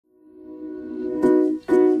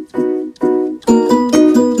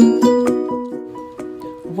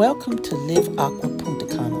Welcome to Live Aqua Punta,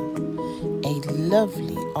 Cana, a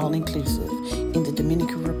lovely all-inclusive in the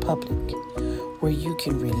Dominican Republic where you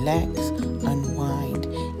can relax, unwind,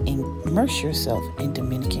 and immerse yourself in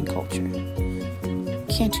Dominican culture.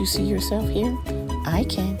 Can't you see yourself here? I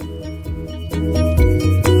can.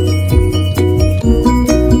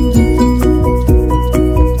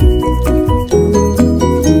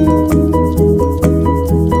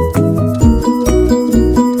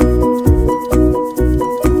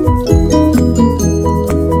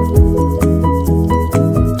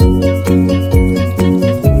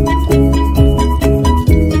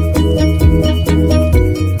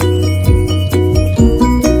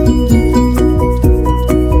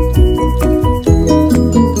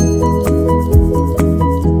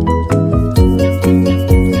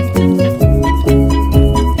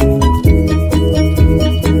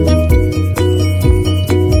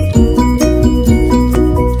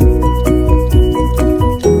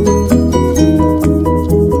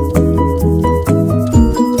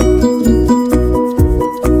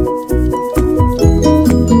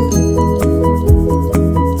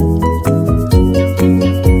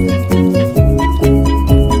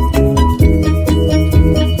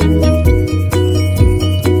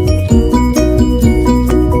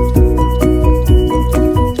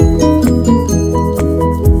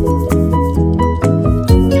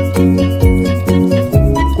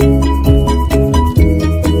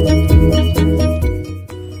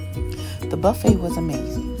 The buffet was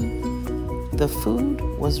amazing. The food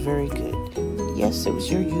was very good. Yes, it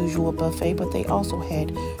was your usual buffet, but they also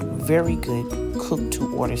had very good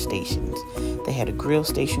cook-to-order stations. They had a grill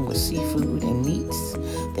station with seafood and meats.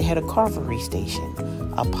 They had a carvery station,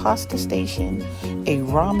 a pasta station, a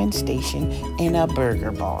ramen station, and a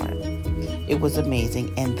burger bar. It was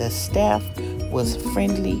amazing, and the staff was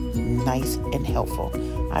friendly, nice, and helpful.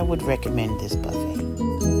 I would recommend this buffet.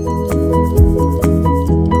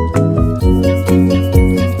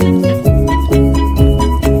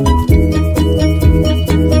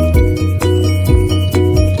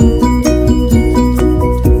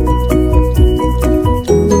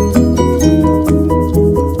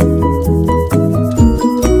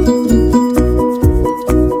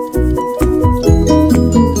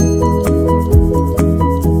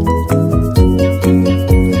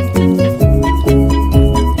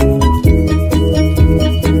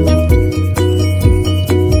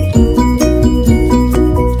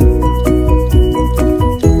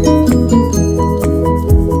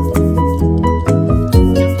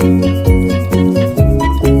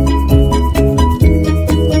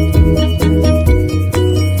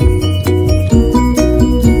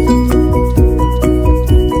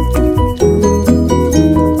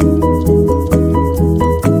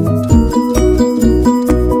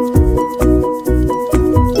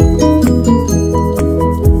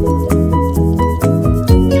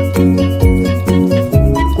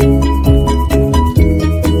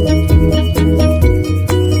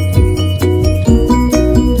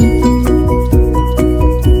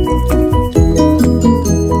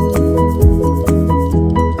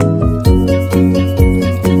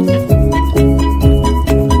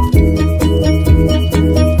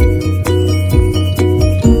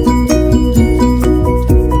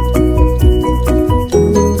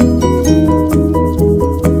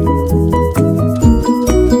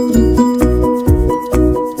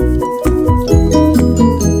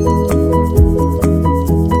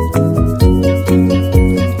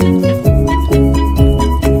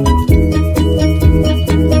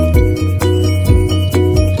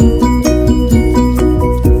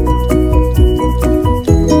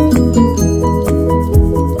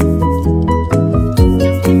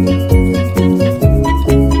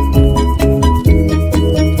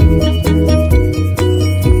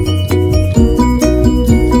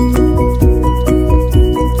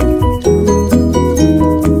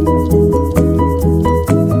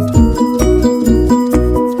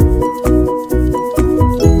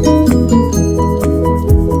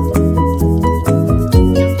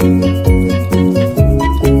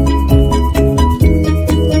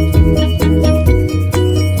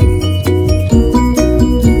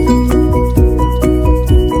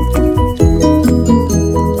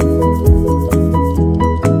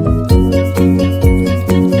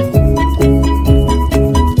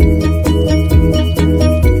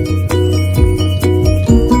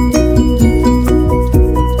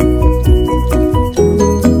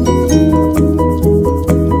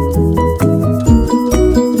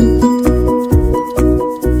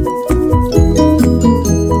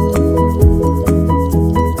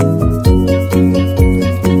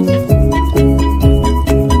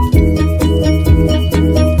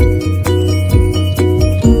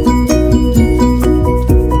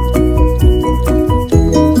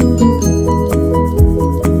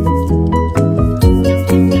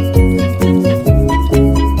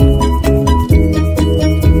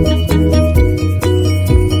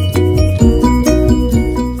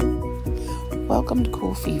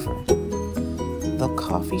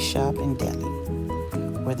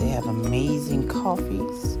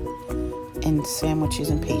 coffees and sandwiches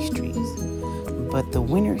and pastries. But the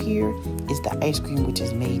winner here is the ice cream, which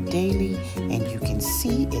is made daily, and you can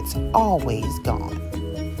see it's always gone.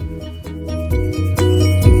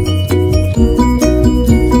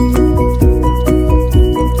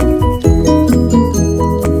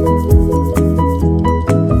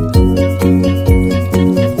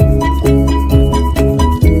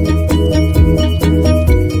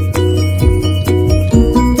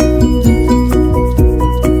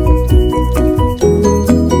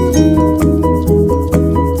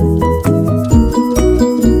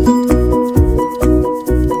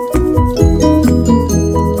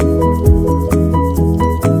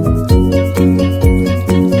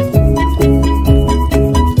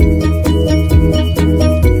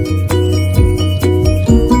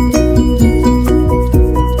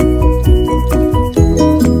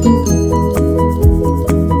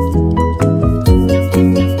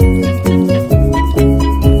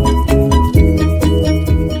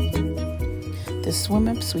 The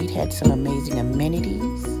swim-up suite had some amazing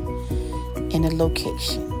amenities and a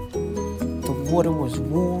location. The water was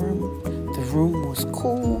warm, the room was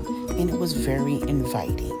cool, and it was very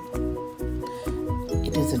inviting.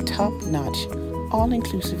 It is a top-notch,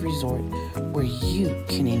 all-inclusive resort where you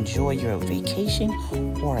can enjoy your vacation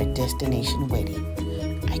or a destination wedding.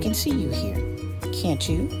 I can see you here, can't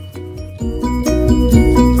you?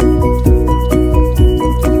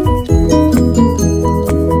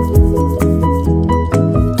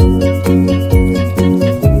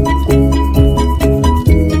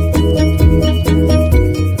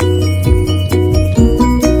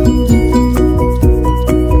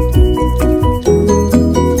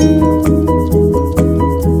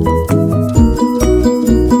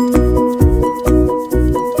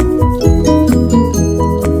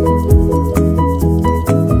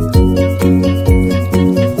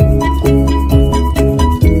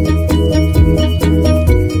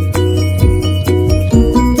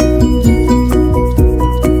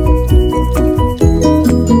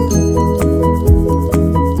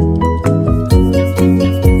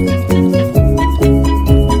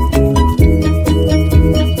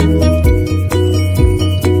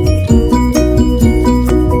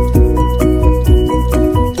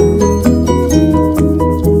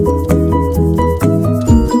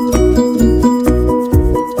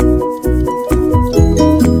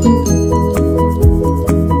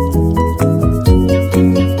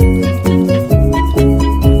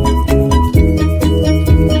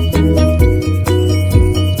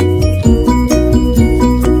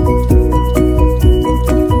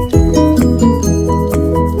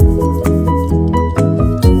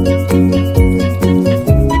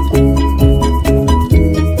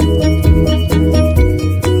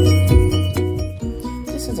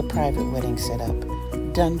 Setup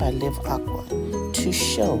done by Aqua to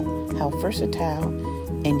show how versatile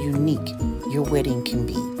and unique your wedding can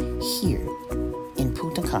be here in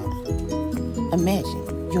Punta Cana.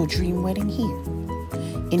 Imagine your dream wedding here,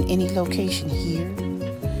 in any location here,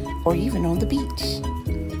 or even on the beach.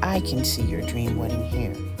 I can see your dream wedding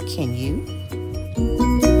here. Can you?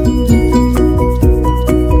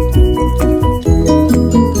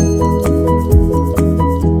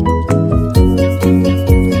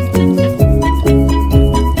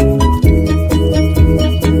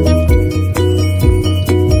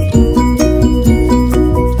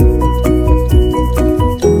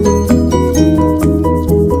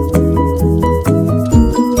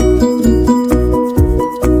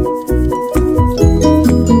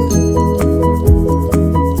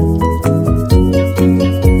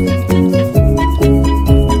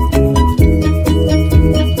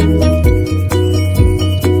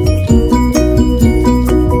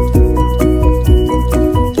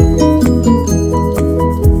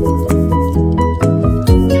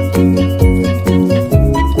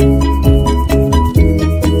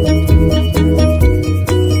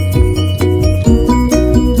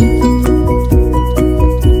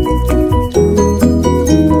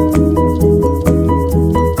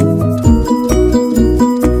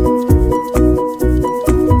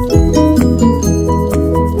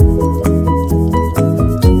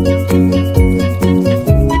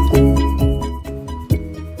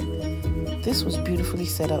 This was beautifully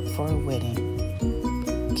set up for a wedding.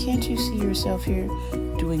 Can't you see yourself here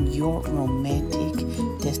doing your romantic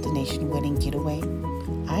destination wedding getaway?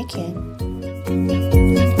 I can.